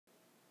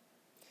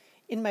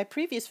In my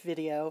previous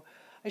video,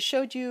 I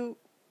showed you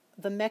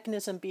the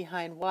mechanism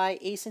behind why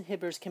ACE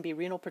inhibitors can be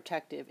renal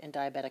protective in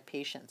diabetic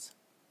patients.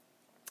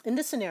 In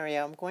this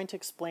scenario, I'm going to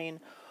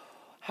explain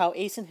how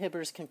ACE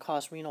inhibitors can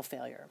cause renal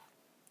failure.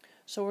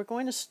 So we're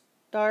going to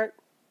start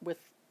with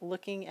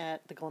looking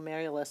at the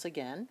glomerulus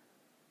again.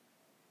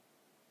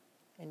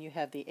 And you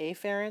have the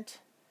afferent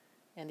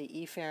and the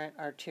efferent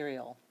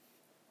arteriole.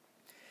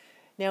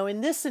 Now in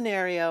this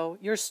scenario,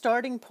 your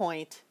starting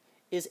point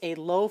is a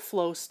low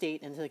flow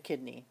state into the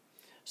kidney.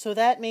 So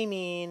that may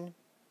mean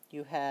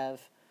you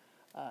have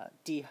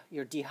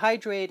you're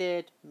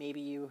dehydrated, maybe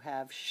you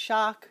have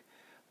shock,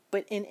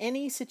 but in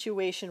any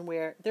situation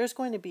where there's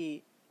going to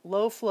be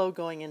low flow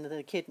going into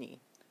the kidney,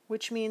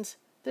 which means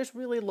there's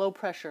really low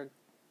pressure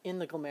in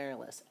the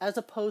glomerulus, as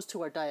opposed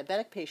to our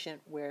diabetic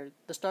patient where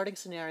the starting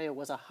scenario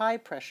was a high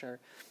pressure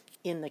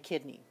in the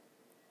kidney.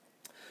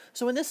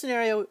 So in this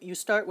scenario, you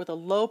start with a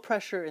low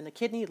pressure in the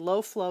kidney,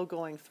 low flow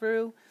going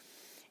through,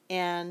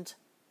 and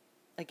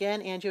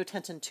again,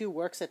 angiotensin II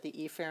works at the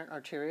efferent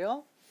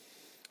arteriole.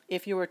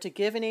 If you were to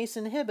give an ACE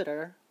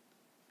inhibitor,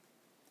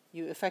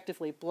 you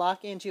effectively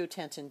block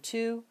angiotensin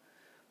II,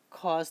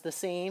 cause the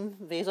same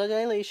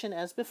vasodilation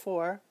as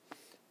before,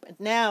 but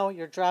now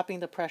you're dropping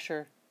the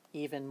pressure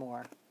even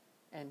more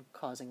and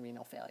causing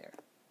renal failure.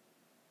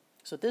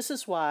 So this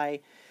is why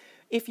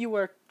if you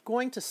are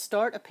going to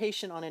start a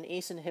patient on an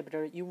ACE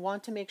inhibitor, you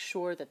want to make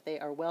sure that they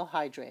are well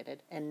hydrated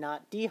and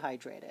not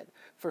dehydrated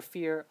for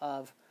fear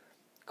of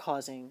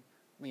causing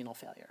renal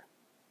failure.